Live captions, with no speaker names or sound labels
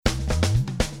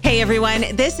Hey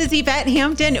everyone, this is Yvette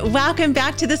Hampton. Welcome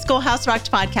back to the Schoolhouse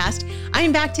Rocked podcast.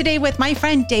 I'm back today with my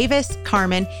friend Davis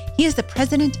Carman. He is the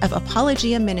president of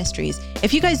Apologia Ministries.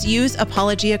 If you guys use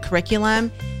Apologia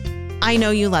curriculum, I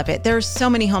know you love it. There's so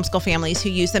many homeschool families who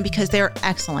use them because they're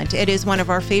excellent. It is one of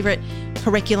our favorite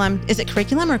curriculum. Is it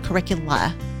curriculum or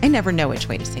curricula? I never know which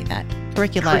way to say that.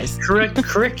 Curricula is.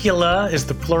 Curricula is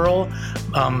the plural.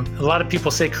 A lot of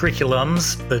people say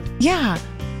curriculums, but yeah.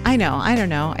 I know. I don't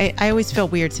know. I always feel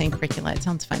weird saying curricula. It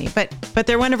sounds funny, but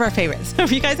they're one of our favorites. So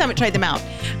if you guys haven't tried them out,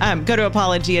 go to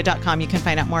apologia.com. You can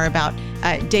find out more about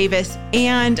Davis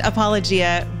and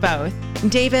Apologia both.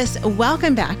 Davis,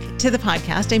 welcome back to the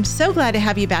podcast. I'm so glad to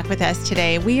have you back with us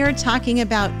today. We are talking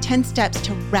about 10 steps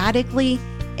to radically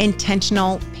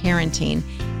intentional parenting.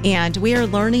 And we are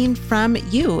learning from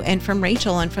you and from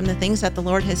Rachel and from the things that the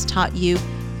Lord has taught you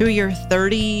through your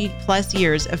 30 plus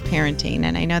years of parenting.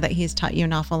 And I know that he's taught you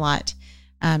an awful lot.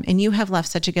 And you have left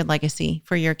such a good legacy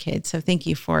for your kids. So thank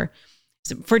you for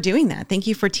doing that. Thank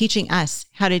you for teaching us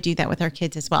how to do that with our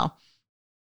kids as well.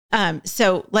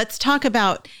 So let's talk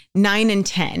about 9 and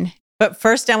 10. But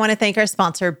first, I want to thank our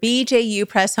sponsor, BJU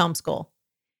Press Homeschool.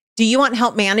 Do you want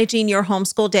help managing your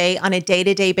homeschool day on a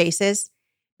day-to-day basis?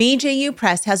 BJU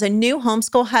Press has a new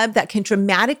homeschool hub that can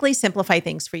dramatically simplify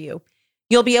things for you.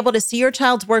 You'll be able to see your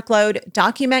child's workload,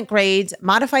 document grades,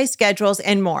 modify schedules,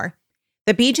 and more.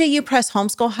 The BJU Press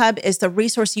Homeschool Hub is the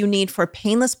resource you need for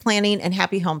painless planning and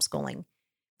happy homeschooling.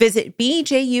 Visit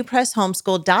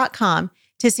bjupresshomeschool.com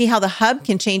to see how the hub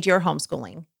can change your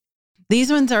homeschooling.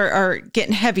 These ones are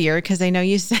getting heavier because I know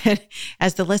you said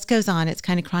as the list goes on, it's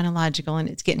kind of chronological and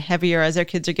it's getting heavier as our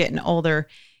kids are getting older.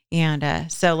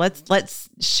 And so let's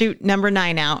shoot number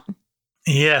 9 out.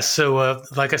 yes. So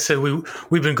like I said,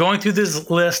 we've been going through this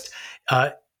list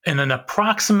in an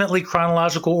approximately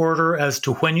chronological order as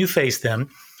to when you face them.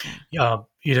 You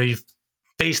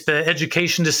face the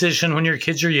education decision when your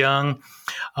kids are young,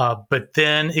 but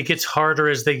then it gets harder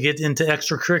as they get into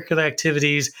extracurricular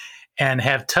activities and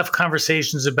have tough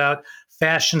conversations about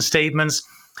fashion statements.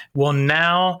 Well,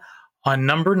 now on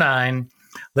number 9,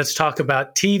 let's talk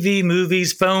about TV,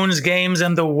 movies, phones, games,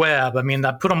 and the web. I mean,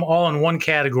 I put them all in one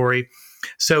category.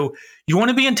 So you want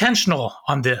to be intentional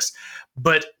on this,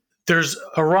 but there's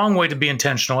a wrong way to be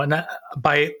intentional. And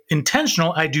by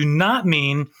intentional, I do not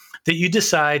mean that you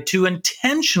decide to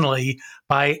intentionally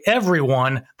buy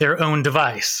everyone their own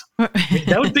device.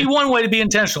 That would be one way to be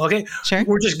intentional. Okay. Sure.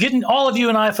 We're just getting all of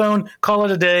you an iPhone, call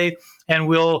it a day, and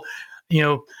we'll,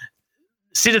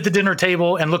 sit at the dinner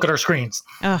table and look at our screens.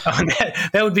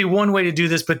 That would be one way to do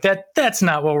this, but that's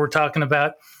not what we're talking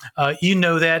about. You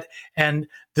know that. And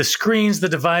the screens, the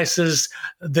devices,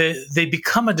 they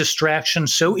become a distraction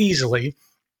so easily.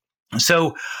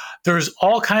 So there's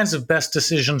all kinds of best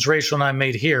decisions Rachel and I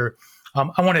made here.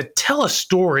 I want to tell a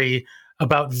story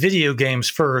about video games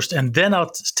first, and then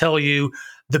I'll tell you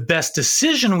the best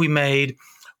decision we made,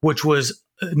 which was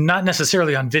not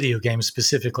necessarily on video games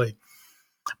specifically.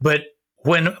 But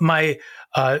when my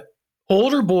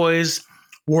older boys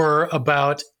were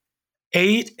about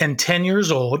 8 and 10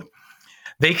 years old,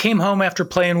 they came home after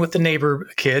playing with the neighbor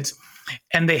kids,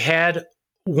 and they had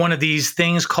one of these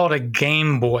things called a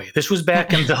Game Boy. This was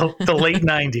back in the late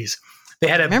 90s. They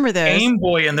had a Game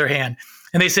Boy in their hand.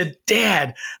 And they said,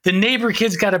 "Dad, the neighbor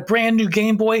kids got a brand new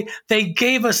Game Boy. They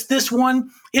gave us this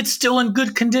one. It's still in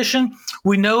good condition.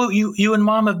 We know you and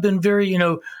Mom have been very,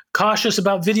 cautious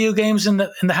about video games in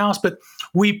the house, but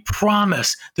we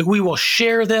promise that we will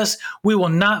share this. We will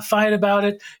not fight about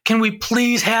it. Can we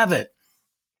please have it?"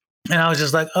 And I was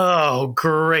just like, oh,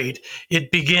 great.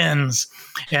 It begins.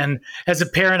 And as a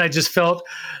parent, I just felt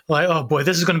like, oh boy,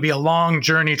 this is going to be a long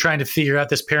journey trying to figure out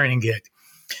this parenting gig.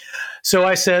 So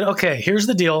I said, okay, here's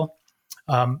the deal.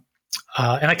 And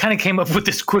I kind of came up with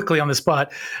this quickly on the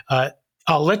spot.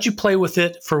 I'll let you play with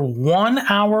it for 1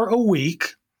 hour a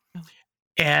week.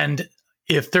 And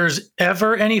if there's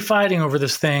ever any fighting over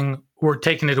this thing, we're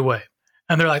taking it away.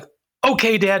 And they're like,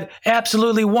 okay, Dad,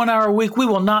 absolutely. 1 hour a week. We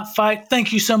will not fight.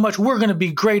 Thank you so much. We're going to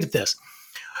be great at this.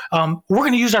 We're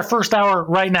going to use our first hour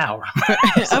right now.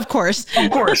 Of course. Of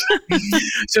course.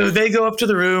 So they go up to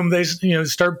the room. They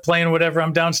start playing whatever.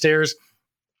 I'm downstairs.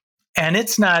 And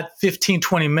it's not 15,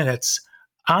 20 minutes.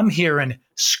 I'm hearing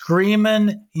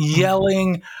screaming,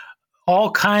 yelling, all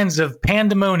kinds of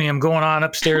pandemonium going on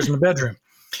upstairs in the bedroom.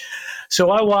 So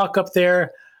I walk up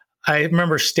there. I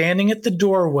remember standing at the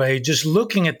doorway, just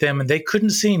looking at them, and they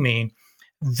couldn't see me.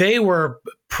 They were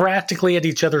practically at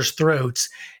each other's throats.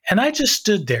 And I just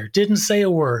stood there, didn't say a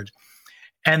word.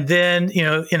 And then,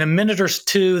 in a minute or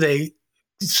two, they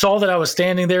saw that I was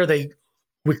standing there.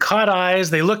 We caught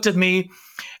eyes. They looked at me.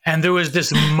 And there was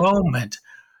this moment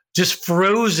just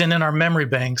frozen in our memory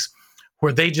banks,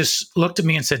 where they just looked at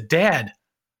me and said, "Dad,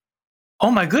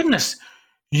 oh my goodness,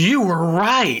 you were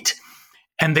right."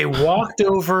 And they walked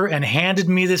over and handed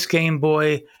me this Game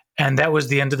Boy, and that was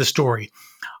the end of the story.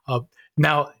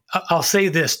 Now, I'll say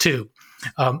this too.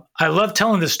 I love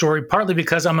telling this story partly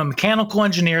because I'm a mechanical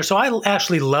engineer, so I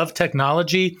actually love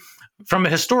technology from a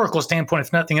historical standpoint,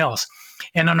 if nothing else.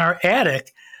 And in our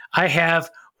attic, I have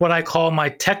what I call my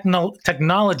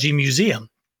technology museum.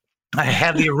 I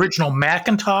have the original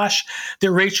Macintosh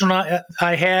that Rachel and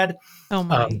I had. Oh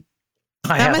my!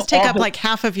 That must take up like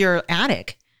half of your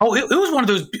attic. Oh, it was one of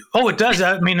those. Oh, it does.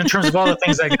 I mean, in terms of all the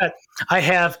things I got, I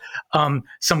have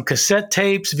some cassette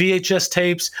tapes, VHS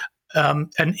tapes,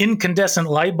 an incandescent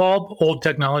light bulb, old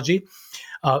technology,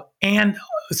 and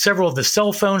several of the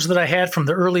cell phones that I had from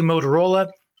the early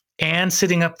Motorola. And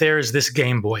sitting up there is this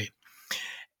Game Boy.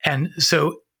 And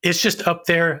so it's just up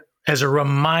there as a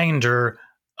reminder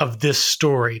of this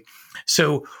story.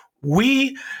 So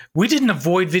we didn't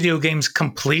avoid video games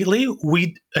completely.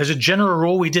 We, as a general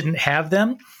rule, we didn't have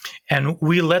them, and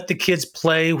we let the kids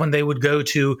play when they would go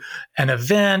to an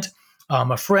event,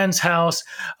 a friend's house.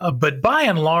 But by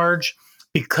and large,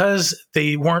 because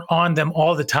they weren't on them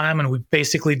all the time, and we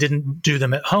basically didn't do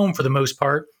them at home for the most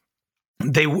part,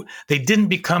 they didn't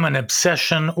become an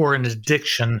obsession or an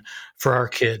addiction for our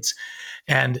kids.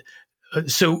 And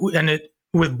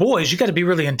with boys, you got to be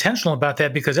really intentional about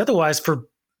that, because otherwise, for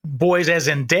boys, as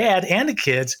in dad and the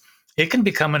kids, it can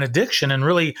become an addiction and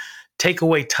really take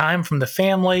away time from the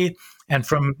family and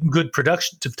from good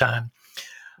productive time.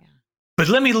 Yeah. But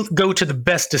let me go to the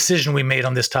best decision we made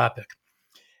on this topic.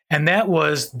 And that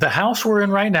was the house we're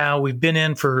in right now. We've been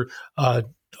in for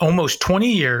almost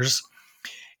 20 years.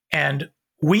 And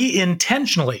we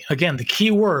intentionally, again, the key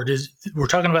word is we're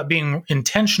talking about being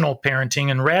intentional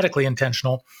parenting and radically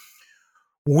intentional.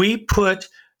 We put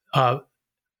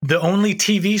the only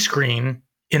TV screen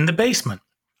in the basement.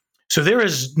 So there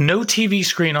is no TV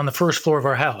screen on the first floor of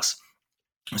our house.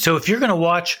 So if you're going to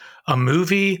watch a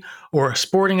movie or a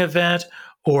sporting event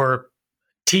or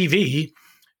TV,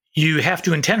 you have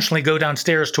to intentionally go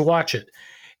downstairs to watch it.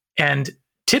 And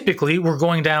typically we're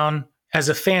going down as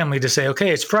a family to say,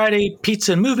 okay, it's Friday,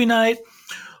 pizza and movie night.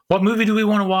 What movie do we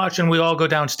want to watch? And we all go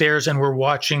downstairs and we're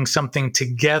watching something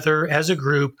together as a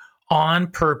group on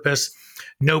purpose.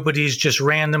 Nobody's just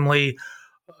randomly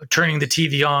turning the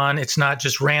TV on. It's not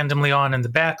just randomly on in the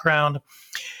background.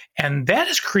 And that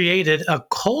has created a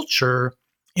culture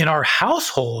in our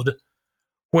household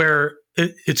where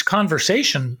it's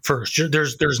conversation first.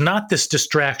 There's not this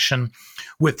distraction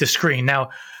with the screen. Now,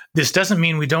 this doesn't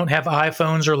mean we don't have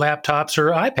iPhones or laptops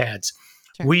or iPads.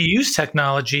 Sure. We use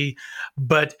technology,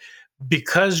 but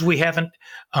because we haven't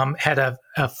had a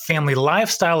family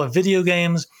lifestyle of video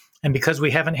games, and because we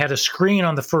haven't had a screen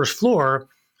on the first floor,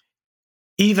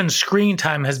 even screen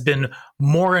time has been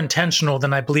more intentional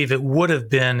than I believe it would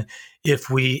have been if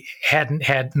we hadn't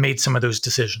had made some of those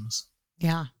decisions.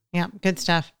 Yeah. Good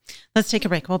stuff. Let's take a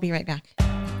break. We'll be right back.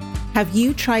 Have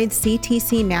you tried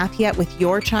CTC Math yet with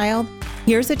your child?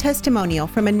 Here's a testimonial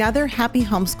from another happy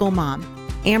homeschool mom.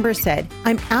 Amber said,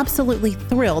 "I'm absolutely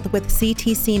thrilled with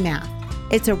CTC Math.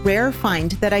 It's a rare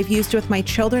find that I've used with my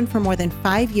children for more than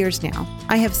 5 years now.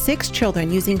 I have 6 children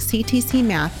using CTC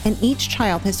Math, and each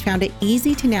child has found it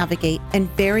easy to navigate and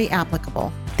very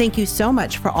applicable. Thank you so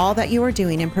much for all that you are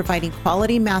doing in providing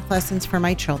quality math lessons for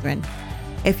my children."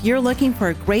 If you're looking for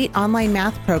a great online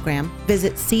math program,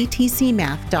 visit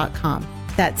ctcmath.com.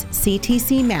 That's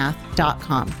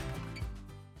ctcmath.com.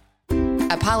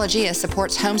 Apologia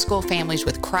supports homeschool families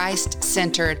with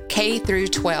Christ-centered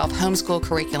K-12 homeschool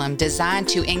curriculum designed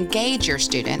to engage your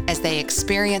student as they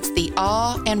experience the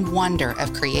awe and wonder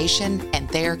of creation and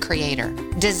their creator.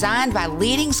 Designed by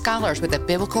leading scholars with a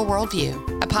biblical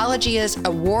worldview, Apologia's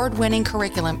award-winning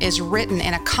curriculum is written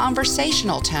in a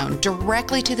conversational tone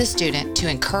directly to the student to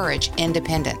encourage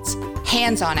independence.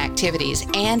 Hands-on activities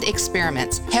and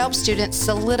experiments help students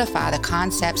solidify the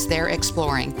concepts they're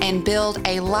exploring and build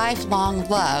a lifelong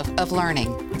love of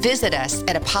learning. Visit us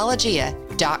at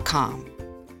apologia.com.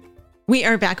 We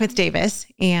are back with Davis,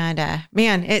 and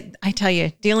I tell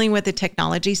you, dealing with the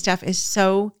technology stuff is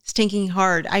so stinking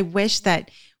hard. I wish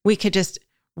that we could just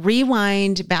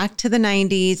rewind back to the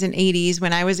 90s and 80s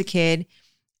when I was a kid,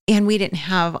 and we didn't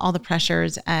have all the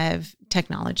pressures of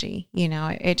technology. You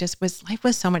know, life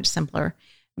was so much simpler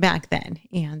back then.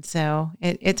 And so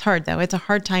it's hard though. It's a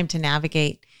hard time to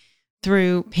navigate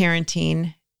through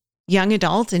parenting young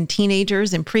adults and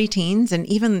teenagers and preteens and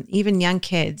even young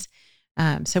kids.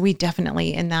 So we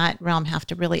definitely in that realm have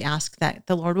to really ask that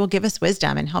the Lord will give us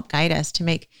wisdom and help guide us to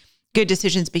make good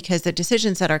decisions, because the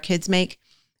decisions that our kids make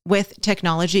with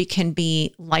technology can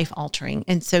be life altering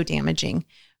and so damaging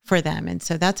for them. And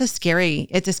so it's a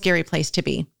scary place to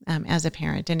be as a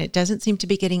parent. And it doesn't seem to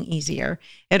be getting easier.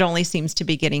 It only seems to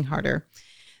be getting harder.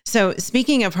 So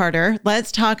speaking of harder,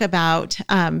 let's talk about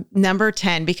number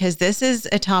 10, because this is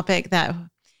a topic that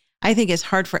I think is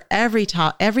hard for every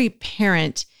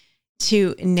parent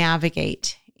to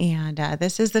navigate. And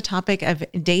this is the topic of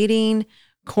dating,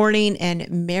 courting, and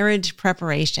marriage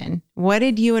preparation. What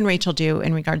did you and Rachel do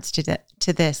in regards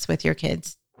to this with your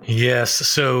kids? Yes.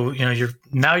 So,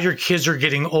 your kids are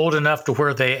getting old enough to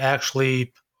where they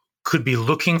actually could be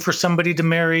looking for somebody to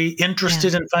marry,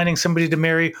 interested in finding somebody to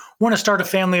marry, want to start a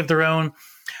family of their own.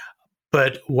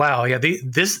 But wow,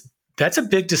 that's a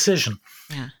big decision.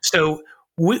 Yeah. So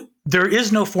there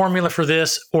is no formula for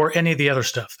this or any of the other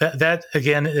stuff. That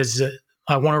again is,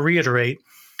 I want to reiterate,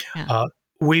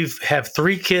 we have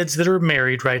 3 kids that are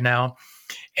married right now,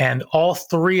 and all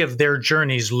 3 of their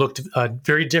journeys looked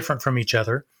very different from each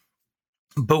other.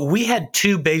 But we had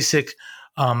 2 basic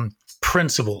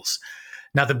principles.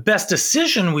 Now, the best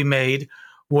decision we made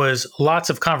was lots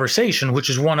of conversation, which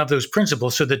is one of those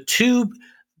principles. So the 2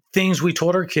 things we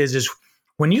told our kids is,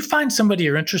 when you find somebody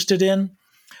you're interested in,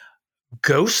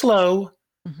 go slow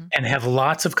and have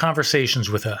lots of conversations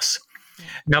with us.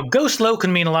 Now, go slow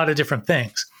can mean a lot of different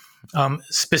things.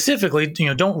 Specifically,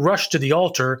 don't rush to the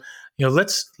altar.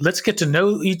 Let's get to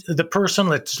know the person.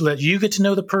 Let's let you get to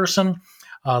know the person.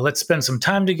 Let's spend some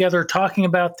time together talking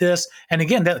about this. And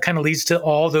again, that kind of leads to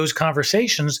all those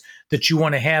conversations that you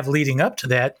want to have leading up to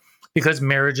that, because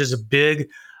marriage is a big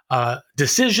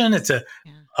decision. It's a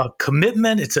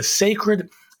commitment. It's a sacred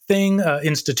thing,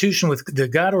 institution with the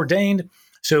God ordained.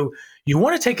 So you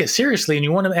want to take it seriously, and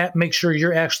you want to make sure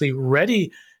you're actually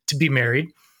ready to be married.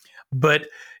 But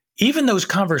even those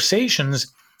conversations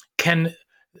can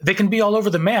be all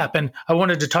over the map. And I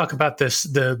wanted to talk about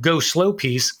the go slow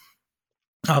piece.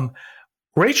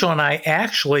 Rachel and I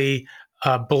actually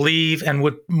believe and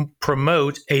would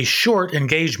promote a short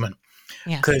engagement,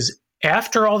 because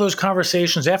after all those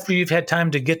conversations, after you've had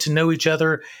time to get to know each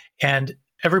other and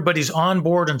everybody's on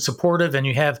board and supportive, and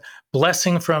you have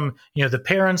blessing from the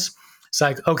parents, it's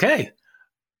like, okay,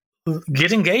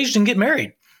 get engaged and get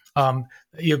married,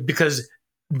 because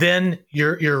then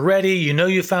you're ready.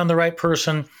 You found the right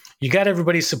person. You got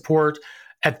everybody's support.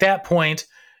 At that point,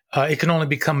 it can only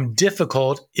become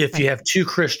difficult if you have 2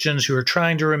 Christians who are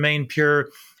trying to remain pure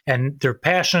and they're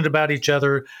passionate about each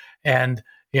other. And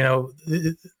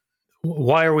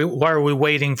why are we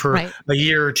waiting for a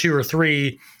year or 2 or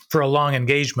 3 for a long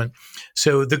engagement?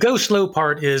 So the go slow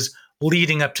part is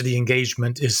leading up to the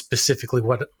engagement is specifically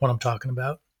what I'm talking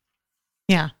about.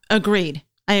 Yeah, agreed.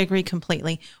 I agree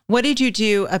completely. What did you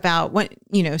do about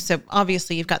so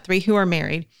obviously you've got 3 who are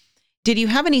married. Did you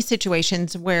have any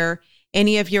situations where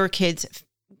any of your kids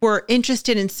were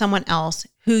interested in someone else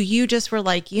who you just were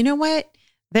like, you know what,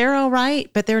 they're all right,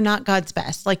 but they're not God's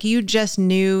best? Like, you just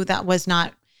knew that was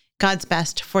not God's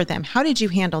best for them. How did you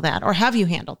handle that? Or have you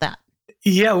handled that?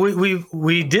 Yeah,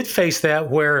 we did face that,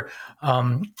 where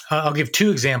I'll give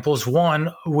 2 examples. One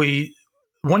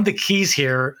of the keys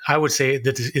here, I would say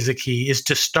that is a key, is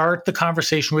to start the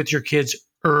conversation with your kids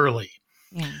early.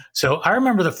 Yeah. So I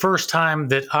remember the first time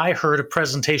that I heard a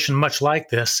presentation much like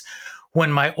this, when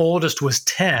my oldest was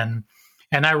 10,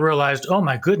 and I realized, oh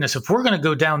my goodness, if we're going to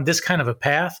go down this kind of a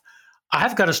path,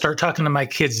 I've got to start talking to my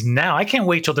kids now. I can't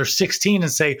wait till they're 16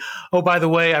 and say, oh, by the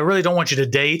way, I really don't want you to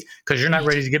date because you're not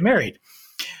ready to get married.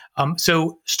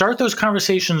 So start those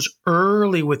conversations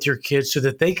early with your kids so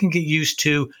that they can get used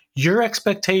to your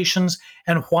expectations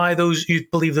and why you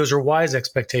believe those are wise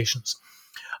expectations.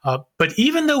 But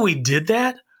even though we did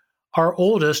that, our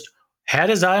oldest had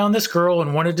his eye on this girl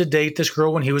and wanted to date this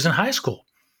girl when he was in high school.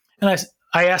 And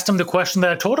I asked him the question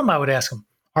that I told him I would ask him.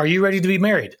 Are you ready to be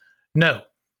married? No.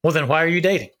 Well, then why are you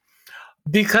dating?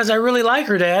 Because I really like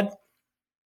her, Dad.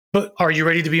 But are you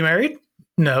ready to be married?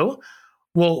 No.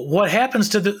 Well, what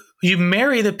happens you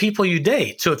marry the people you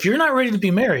date. So if you're not ready to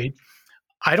be married,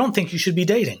 I don't think you should be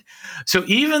dating. So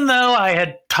even though I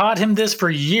had taught him this for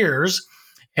years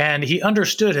and he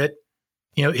understood it,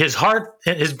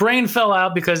 his brain fell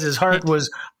out because his heart was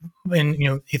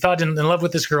he thought in love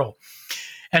with this girl.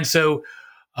 And so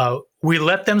we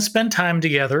let them spend time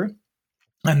together.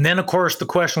 And then, of course, the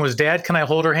question was, Dad, can I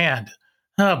hold her hand?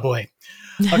 Oh, boy.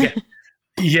 Okay.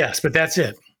 Yes, but that's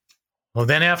it. Well,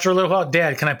 then after a little while,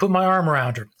 Dad, can I put my arm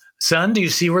around her? Son, do you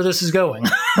see where this is going?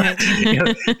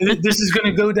 This is going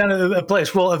to go down a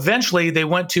place. Well, eventually they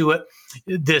went to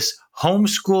this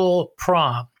homeschool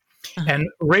prom. And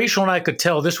Rachel and I could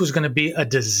tell this was going to be a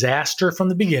disaster from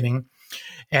the beginning.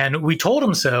 And we told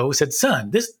him so. We said,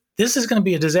 son, this this is going to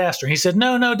be a disaster. And he said,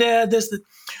 no, Dad,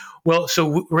 Well,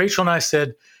 so Rachel and I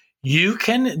said, you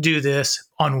can do this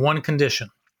on one condition.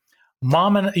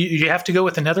 Mom and you have to go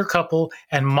with another couple,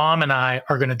 and Mom and I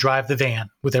are going to drive the van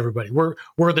with everybody. We're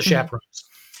the chaperones.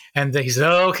 And he said,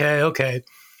 okay.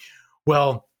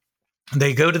 Well,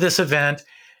 they go to this event,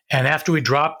 and after we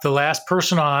drop the last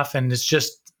person off, and it's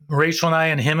just Rachel and I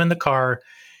and him in the car,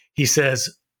 he says,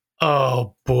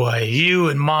 oh boy, you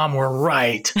and Mom were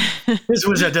right. This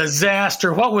was a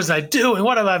disaster. What was I doing?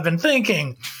 What have I been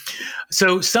thinking?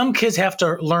 So some kids have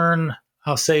to learn,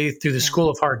 I'll say, through the school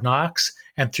of hard knocks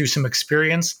and through some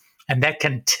experience, and that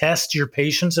can test your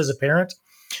patience as a parent.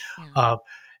 Yeah.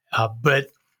 But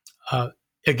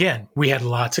again, we had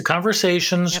lots of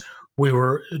conversations. Yep.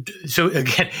 So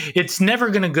again, it's never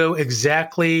going to go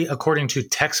exactly according to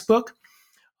textbook.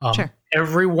 Sure.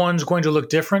 Everyone's going to look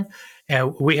different.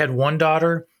 And we had one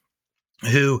daughter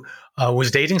who was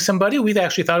dating somebody. We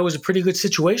actually thought it was a pretty good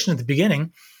situation at the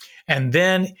beginning. And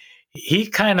then he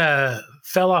kind of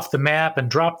fell off the map and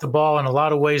dropped the ball in a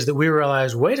lot of ways that we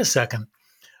realized, wait a second,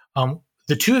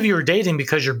 the two of you are dating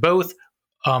because you're both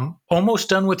almost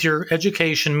done with your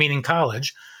education, meaning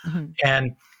college. Mm-hmm.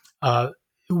 And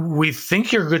we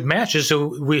think you're good matches.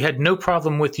 So we had no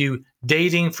problem with you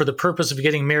dating for the purpose of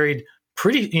getting married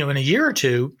in a year or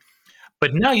two.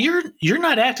 But now you're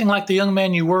not acting like the young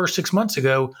man you were 6 months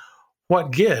ago.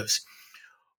 What gives?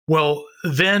 Well,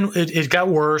 then it got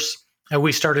worse. And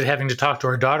we started having to talk to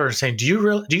our daughter and saying, do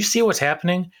you see what's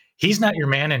happening? He's not your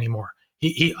man anymore.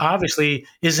 He obviously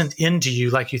isn't into you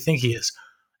like you think he is.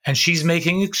 And she's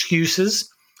making excuses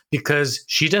because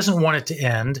she doesn't want it to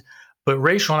end. But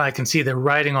Rachel and I can see the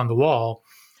writing on the wall.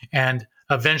 And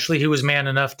eventually he was man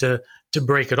enough to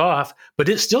break it off. But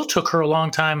it still took her a long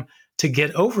time to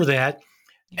get over that.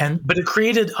 But it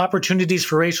created opportunities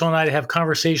for Rachel and I to have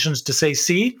conversations to say,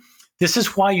 see, this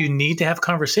is why you need to have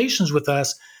conversations with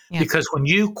us. Yeah. Because when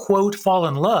you, quote, fall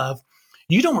in love,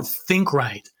 you don't think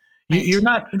right. You're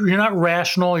not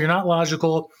rational. You're not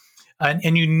logical.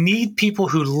 And you need people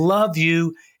who love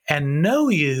you and know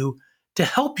you to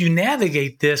help you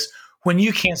navigate this when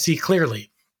you can't see clearly.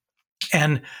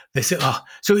 And they say,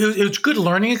 so it was good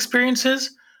learning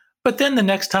experiences. But then the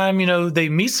next time, they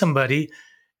meet somebody,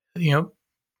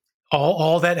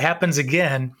 all that happens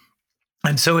again.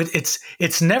 And so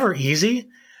it's never easy.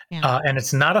 Yeah. And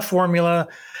it's not a formula.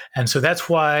 And so that's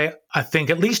why I think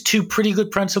at least two pretty good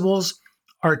principles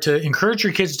are to encourage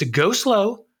your kids to go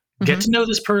slow, get to know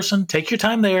this person, take your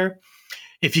time there.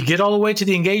 If you get all the way to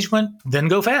the engagement, then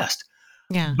go fast.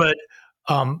 Yeah. But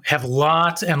have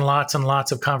lots and lots and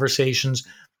lots of conversations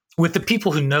with the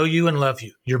people who know you and love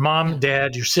you, your mom,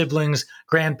 dad, your siblings,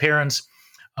 grandparents,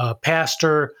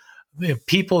 pastor,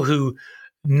 people who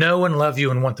know and love you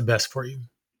and want the best for you.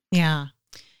 Yeah.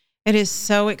 It is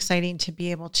so exciting to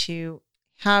be able to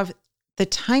have the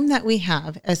time that we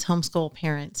have as homeschool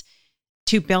parents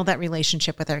to build that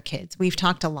relationship with our kids. We've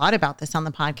talked a lot about this on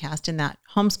the podcast, and that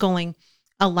homeschooling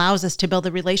allows us to build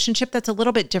a relationship that's a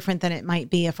little bit different than it might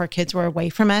be if our kids were away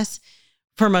from us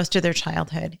for most of their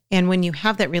childhood. And when you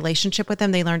have that relationship with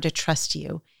them, they learn to trust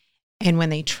you. And when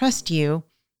they trust you,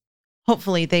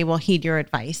 hopefully they will heed your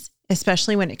advice,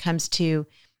 especially when it comes to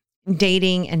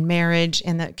dating and marriage.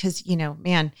 And because,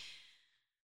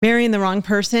 marrying the wrong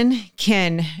person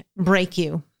can break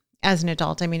you as an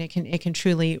adult. I mean, it can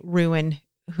truly ruin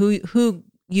who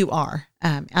you are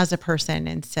as a person.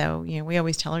 And so, we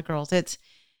always tell our girls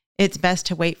it's best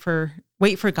to wait for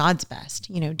God's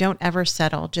best. Don't ever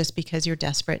settle just because you're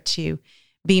desperate to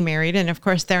be married. And of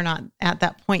course, they're not at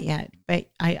that point yet. But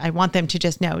I want them to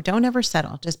just know, don't ever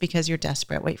settle just because you're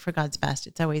desperate. Wait for God's best.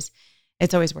 It's always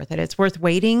worth it. It's worth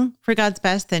waiting for God's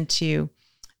best than to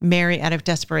marry out of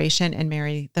desperation and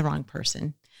marry the wrong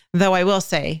person. Though I will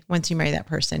say, once you marry that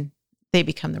person, they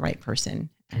become the right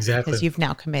person. Exactly. Because you've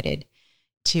now committed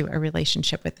to a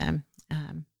relationship with them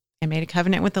and made a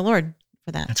covenant with the Lord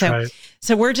for that. That's right.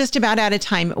 So we're just about out of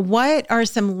time. What are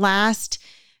some last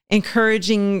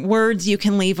encouraging words you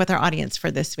can leave with our audience for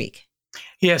this week?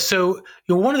 Yeah. So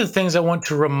one of the things I want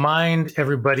to remind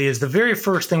everybody is the very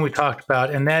first thing we talked about,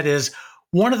 and that is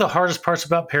one of the hardest parts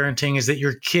about parenting is that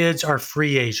your kids are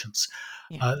free agents.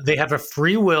 Yeah. They have a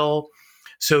free will.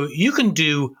 So you can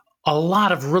do a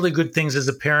lot of really good things as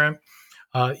a parent.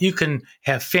 You can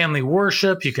have family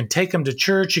worship. You can take them to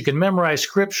church. You can memorize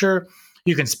scripture.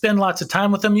 You can spend lots of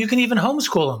time with them. You can even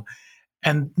homeschool them.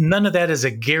 And none of that is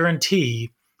a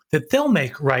guarantee that they'll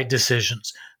make right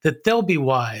decisions, that they'll be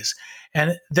wise.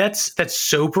 And that's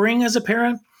sobering as a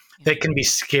parent. That can be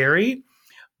scary,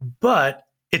 but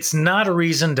it's not a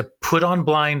reason to put on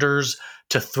blinders,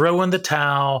 to throw in the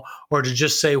towel or to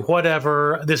just say,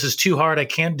 whatever, this is too hard, I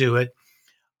can't do it.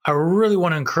 I really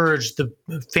want to encourage the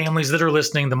families that are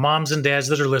listening, the moms and dads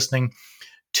that are listening,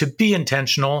 to be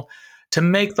intentional, to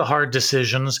make the hard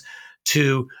decisions,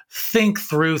 to think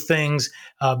through things,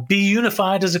 be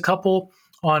unified as a couple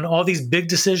on all these big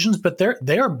decisions, but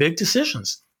they are big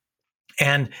decisions.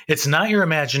 And it's not your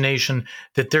imagination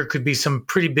that there could be some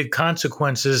pretty big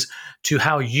consequences to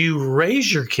how you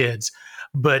raise your kids,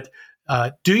 but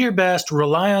do your best,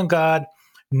 rely on God,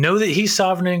 know that He's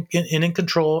sovereign and in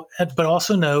control, but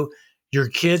also know your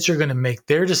kids are going to make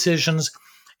their decisions,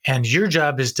 and your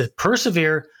job is to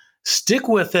persevere, stick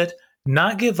with it,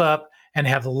 not give up, and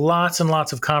have lots and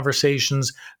lots of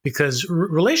conversations, because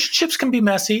relationships can be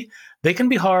messy, they can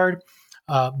be hard,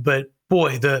 but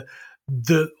boy, the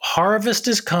harvest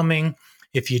is coming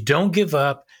if you don't give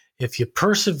up, if you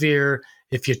persevere,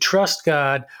 if you trust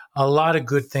God. A lot of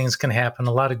good things can happen,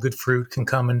 a lot of good fruit can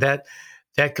come, and that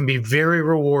can be very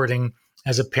rewarding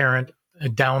as a parent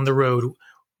down the road.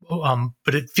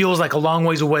 But it feels like a long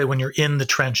ways away when you're in the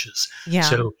trenches. Yeah.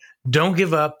 So don't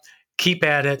give up, keep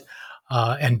at it,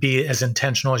 and be as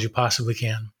intentional as you possibly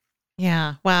can.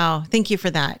 Yeah. Wow. Thank you for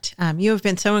that. You have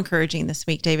been so encouraging this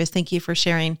week, Davis. Thank you for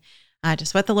sharing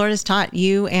just what the Lord has taught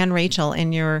you and Rachel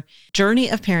in your journey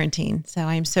of parenting. So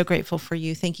I'm so grateful for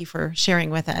you. Thank you for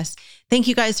sharing with us. Thank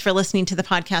you guys for listening to the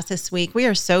podcast this week. We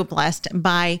are so blessed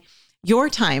by your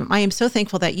time. I am so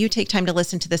thankful that you take time to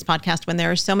listen to this podcast when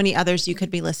there are so many others you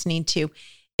could be listening to.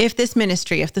 If this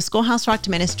ministry, if the Schoolhouse Rocked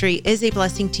ministry is a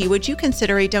blessing to you, would you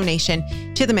consider a donation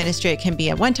to the ministry? It can be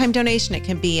a one-time donation. It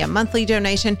can be a monthly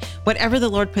donation, whatever the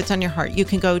Lord puts on your heart. You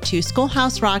can go to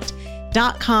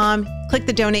schoolhouserocked.com, click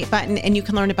the donate button, and you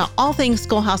can learn about all things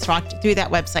Schoolhouse Rocked through that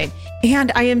website.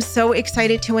 And I am so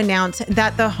excited to announce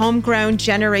that the Homegrown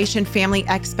Generation Family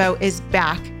Expo is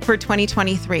back for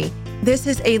 2023. This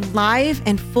is a live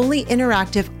and fully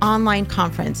interactive online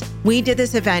conference. We did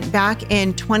this event back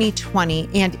in 2020,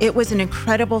 and it was an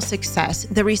incredible success.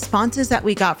 The responses that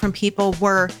we got from people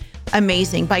were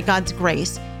amazing by God's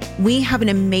grace. We have an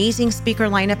amazing speaker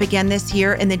lineup again this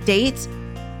year, and the dates,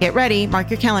 get ready, mark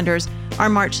your calendars, are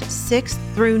March 6th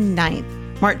through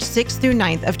 9th. March 6th through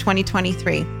 9th of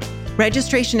 2023.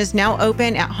 Registration is now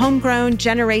open at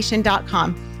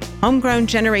homegrowngeneration.com.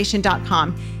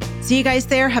 homegrowngeneration.com. See you guys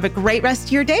there. Have a great rest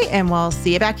of your day, and we'll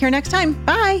see you back here next time.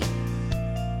 Bye.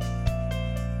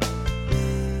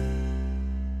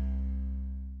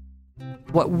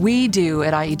 What we do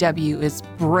at IEW is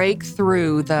break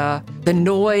through the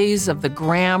noise of the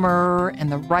grammar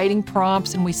and the writing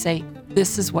prompts, and we say,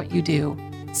 this is what you do,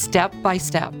 step by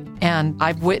step. And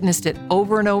I've witnessed it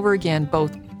over and over again,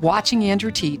 both watching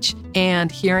Andrew teach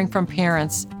and hearing from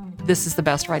parents, this is the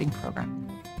best writing program.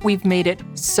 We've made it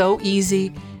so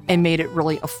easy and made it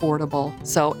really affordable.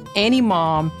 So any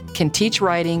mom can teach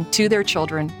writing to their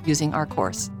children using our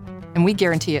course, and we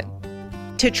guarantee it.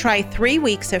 To try 3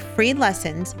 weeks of free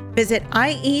lessons, visit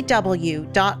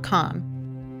IEW.com.